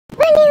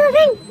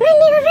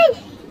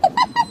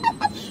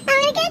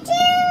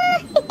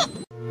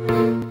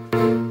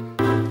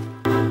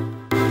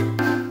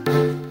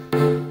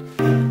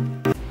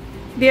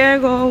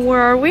Diego, where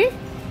are we?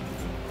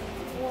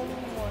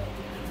 Walmart.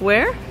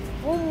 Where?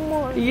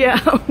 Walmart. Yeah,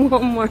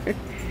 Walmart.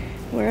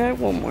 We're at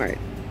Walmart.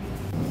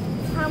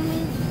 How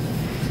many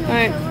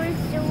Alright. covers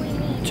do we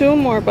need? 2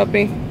 more,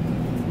 puppy.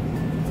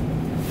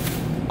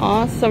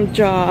 Awesome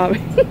job.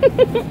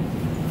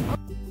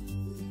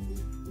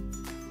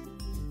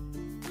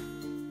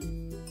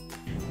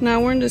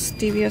 Now we're in the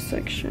stevia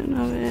section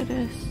of it.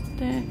 It's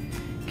the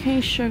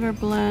cane sugar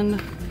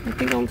blend. I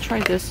think I'll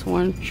try this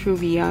one,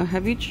 Truvia.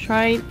 Have you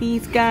tried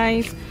these,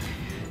 guys?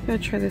 I'm gonna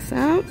try this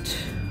out.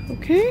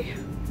 Okay.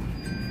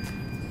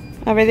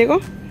 A ver,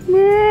 Diego.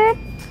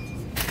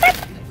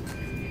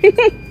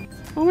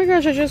 Oh my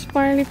gosh, I just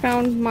finally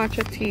found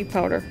matcha tea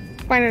powder.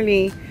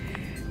 Finally.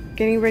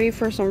 Getting ready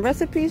for some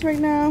recipes right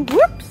now.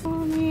 Whoops!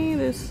 Follow me,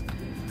 this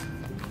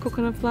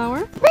coconut flour.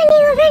 Run,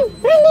 Diego, run!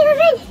 Run, Diego,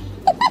 run!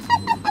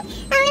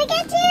 I'm gonna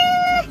get you!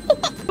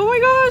 Oh my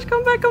gosh,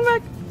 come back, come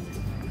back.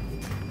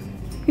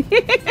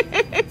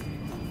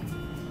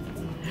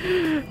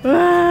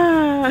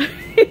 Ah.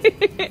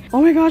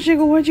 Oh my gosh,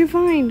 Diego, what'd you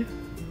find?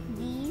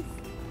 These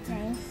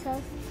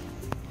dinosaurs.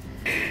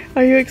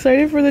 Are you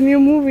excited for the new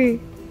movie?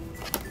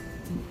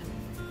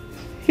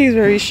 He's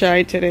very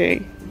shy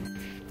today.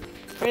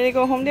 Ready to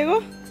go home,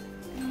 Diego?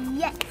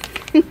 Yes.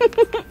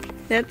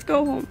 Let's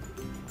go home.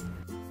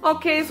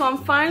 Okay, so I'm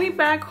finally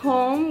back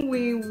home.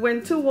 We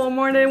went to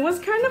Walmart. It was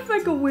kind of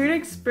like a weird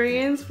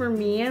experience for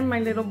me and my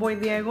little boy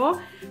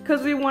Diego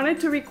because we wanted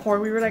to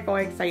record. We were like all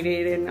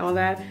excited and all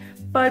that.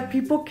 But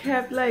people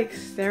kept like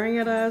staring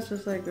at us,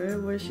 just like,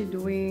 what is she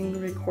doing,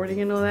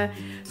 recording and all that.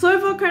 So it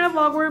felt kind of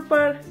awkward,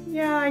 but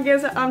yeah, I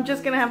guess I'm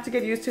just gonna have to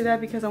get used to that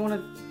because I want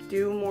to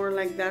do more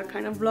like that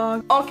kind of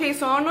vlog. Okay,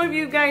 so I don't know if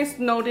you guys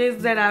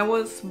noticed that I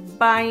was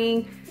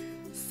buying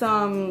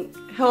some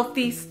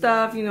healthy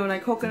stuff, you know,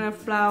 like coconut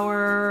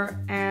flour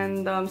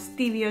and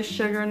stevia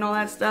sugar and all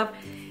that stuff.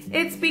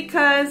 It's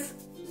because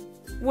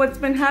what's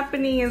been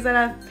happening is that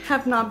I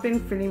have not been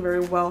feeling very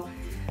well,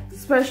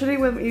 especially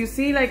when you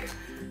see like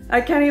I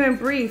can't even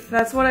breathe.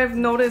 That's what I've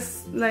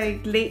noticed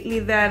like lately,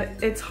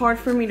 that it's hard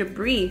for me to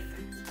breathe.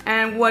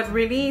 And what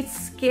really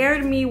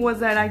scared me was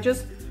that I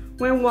just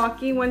went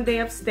walking one day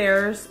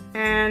upstairs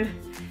and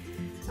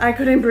I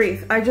couldn't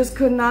breathe. I just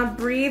could not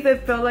breathe.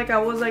 It felt like I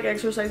was like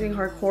exercising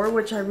hardcore,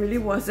 which I really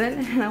wasn't.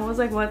 And I was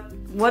like,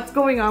 what's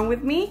going on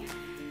with me?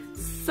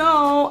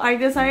 So I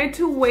decided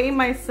to weigh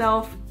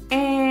myself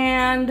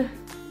and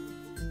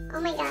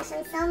Oh my gosh,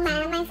 I'm so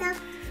mad at myself.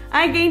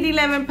 I gained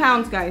 11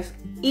 pounds, guys.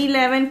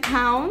 11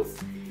 pounds.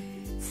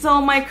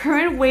 So my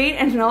current weight,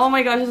 and oh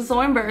my gosh, it's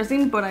so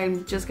embarrassing, but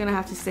I'm just gonna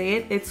have to say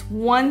it. It's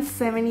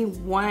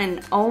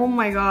 171. Oh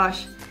my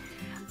gosh.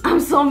 I'm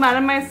so mad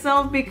at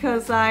myself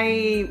because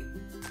I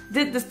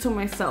did this to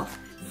myself.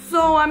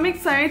 So I'm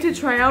excited to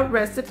try out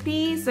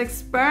recipes,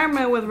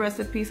 experiment with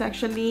recipes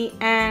actually,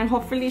 and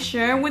hopefully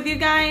share with you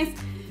guys.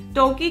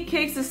 Doki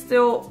cakes is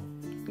still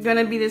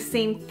gonna be the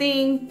same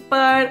thing,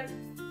 but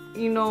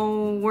you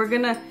know, we're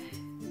gonna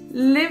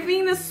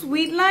living the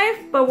sweet life,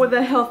 but with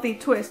a healthy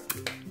twist.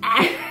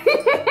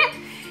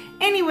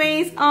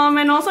 Anyways,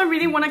 and also I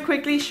really want to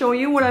quickly show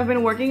you what I've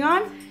been working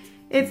on.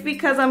 It's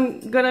because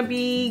I'm gonna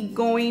be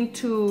going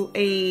to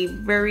a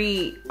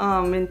very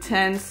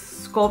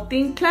intense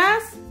sculpting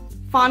class,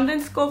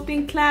 fondant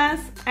sculpting class,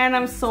 and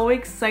I'm so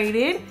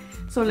excited.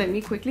 So let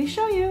me quickly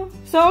show you.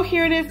 So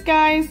here it is,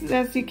 guys.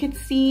 As you can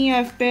see,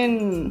 I've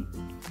been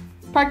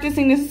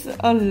practicing. This is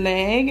a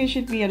leg. It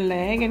should be a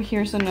leg, and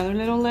here's another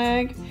little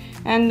leg.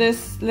 And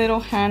this little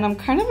hand, I'm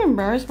kind of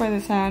embarrassed by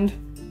this hand.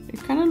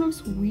 It kind of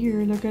looks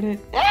weird, look at it.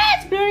 Ah,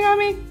 it's blurring on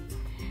me.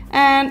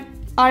 And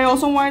I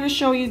also wanted to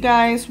show you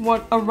guys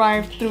what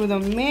arrived through the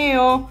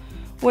mail,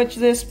 which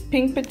is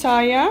pink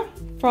pitaya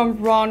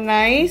from Raw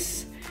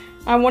Nice.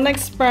 I want to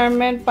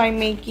experiment by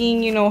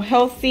making, you know,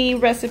 healthy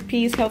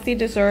recipes, healthy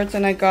desserts,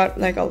 and I got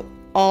like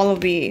all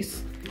of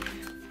these.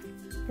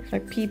 There's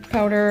like pea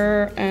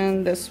powder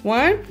and this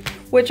one,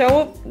 which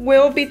I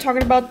will be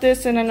talking about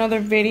this in another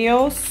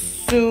video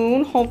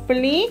soon,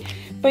 hopefully.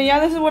 But yeah,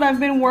 this is what I've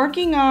been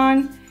working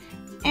on,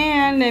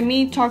 and let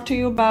me talk to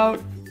you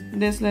about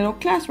this little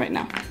class right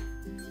now.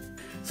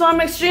 So I'm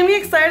extremely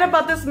excited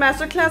about this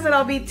masterclass that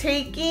I'll be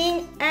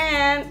taking,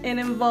 and it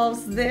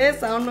involves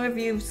this. I don't know if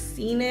you've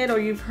seen it or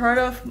you've heard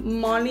of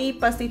Molly,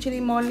 Pasticcio di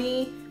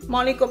Molly,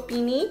 Molly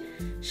Copini.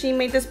 She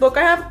made this book.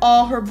 I have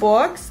all her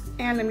books,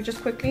 and let me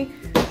just quickly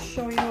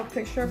show you a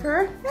picture of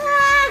her.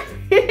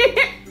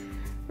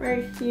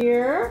 Right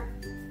here.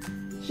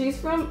 She's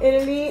from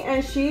Italy,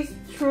 and she's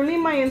truly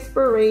my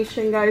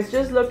inspiration, guys.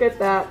 Just look at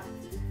that.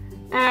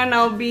 And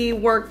I'll be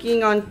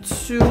working on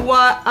two,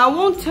 I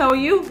won't tell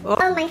you.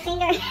 Oh, my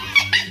finger.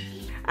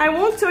 I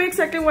won't tell you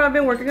exactly what I've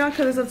been working on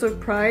because it's a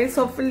surprise.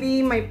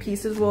 Hopefully my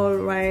pieces will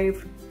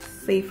arrive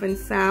safe and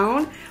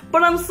sound.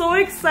 But I'm so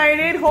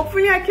excited.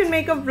 Hopefully I can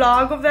make a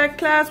vlog of that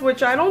class,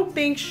 which I don't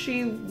think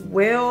she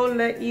will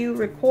let you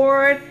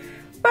record.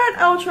 But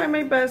I'll try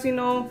my best, you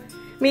know.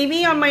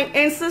 Maybe on my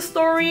Insta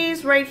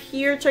stories right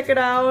here, check it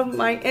out,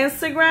 my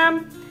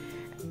Instagram.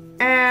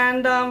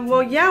 And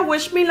well, yeah,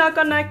 wish me luck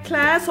on that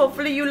class.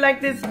 Hopefully you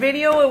like this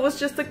video. It was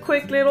just a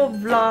quick little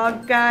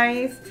vlog,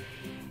 guys.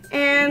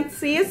 And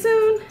see you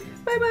soon.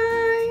 Bye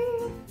bye.